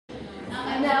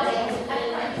Right,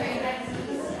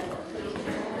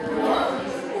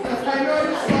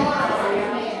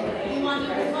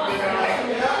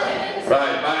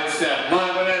 mind step,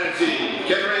 live with energy.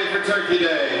 Get ready for Turkey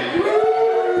Day.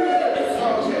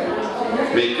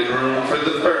 Making room for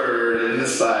the bird and the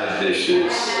side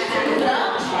dishes.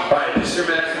 Right, this is your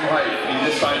maximum height. You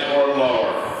just find more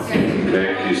lower.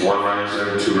 Okay, these one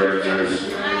riser, two risers,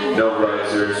 no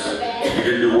risers. You're going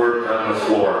to do work on the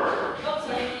floor.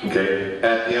 Okay,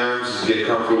 at the arms, get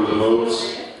comfortable with the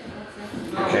moves.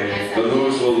 Okay, the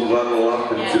moves will level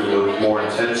up into more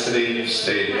intensity,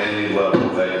 stay at any level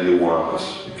that you want.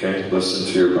 Okay, listen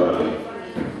to your body.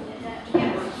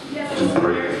 Just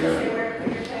break it down.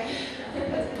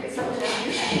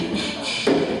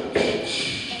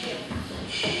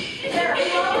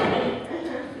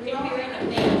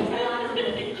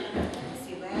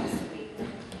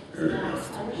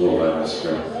 Little last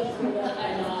go.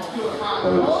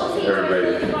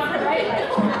 Everybody.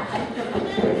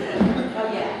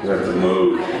 You have to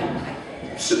move.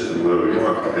 Sit in the mood. You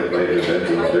want to lay in the bed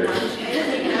in the dick.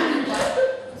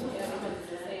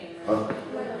 Huh?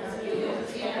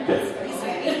 Yeah.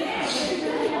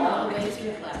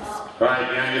 Alright,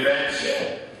 you on your bench?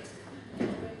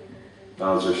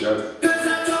 Mouths are shut. Cause I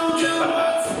told you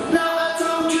once, now I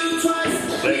told you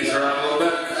twice. Legs around a little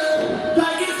bit.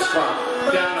 Like it's front,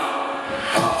 down off.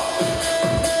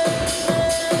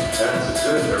 That's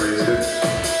good, everybody's good.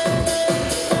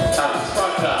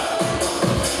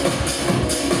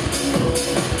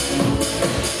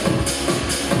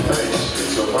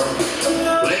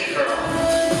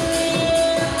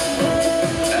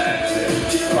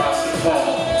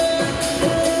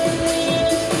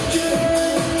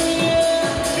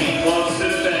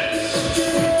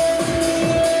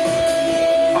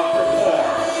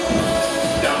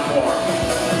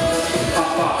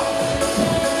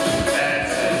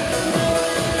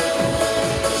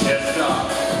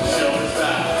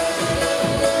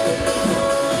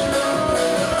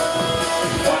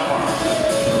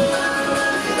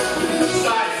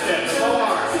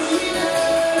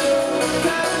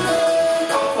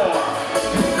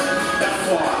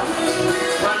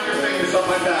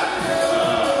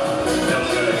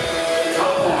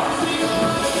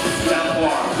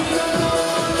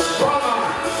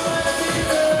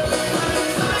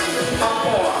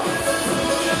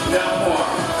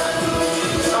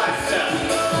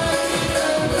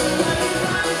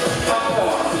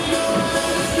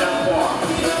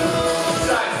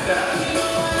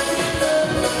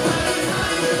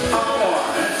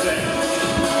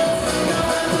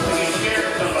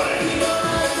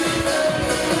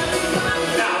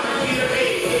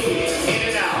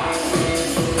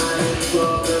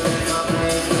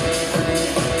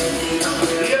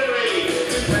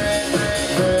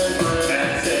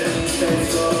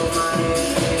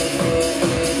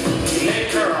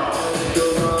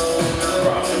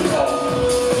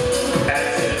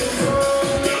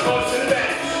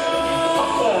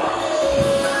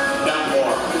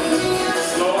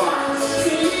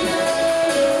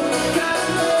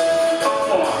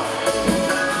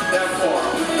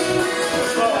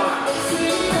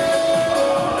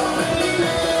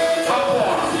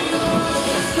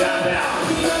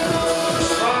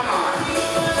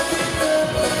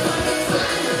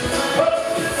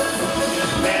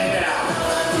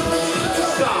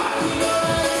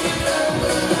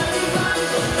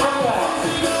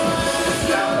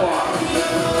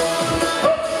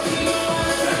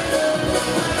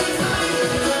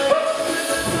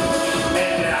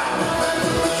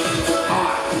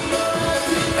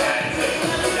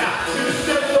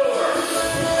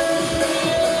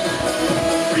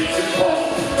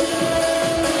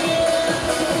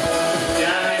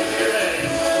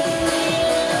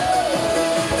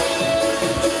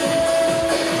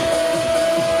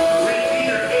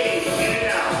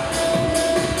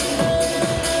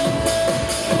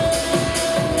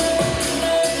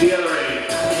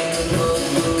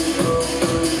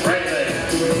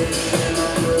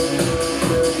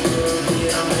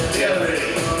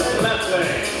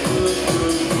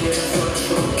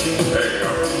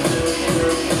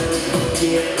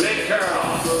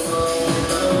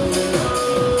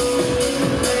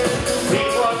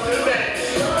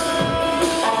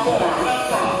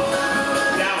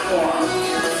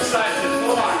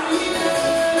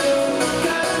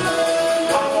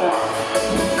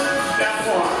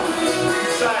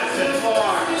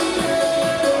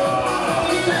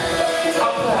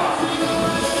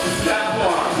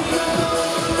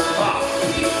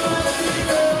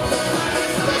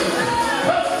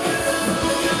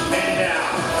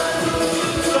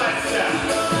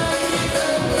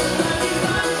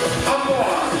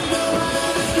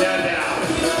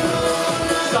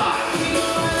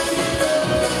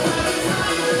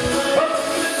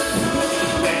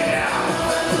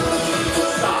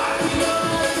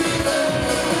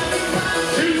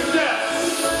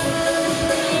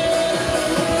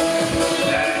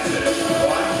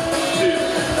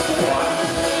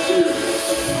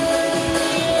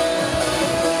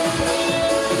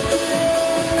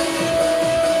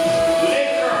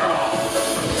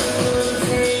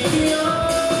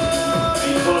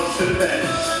 to the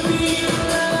bench.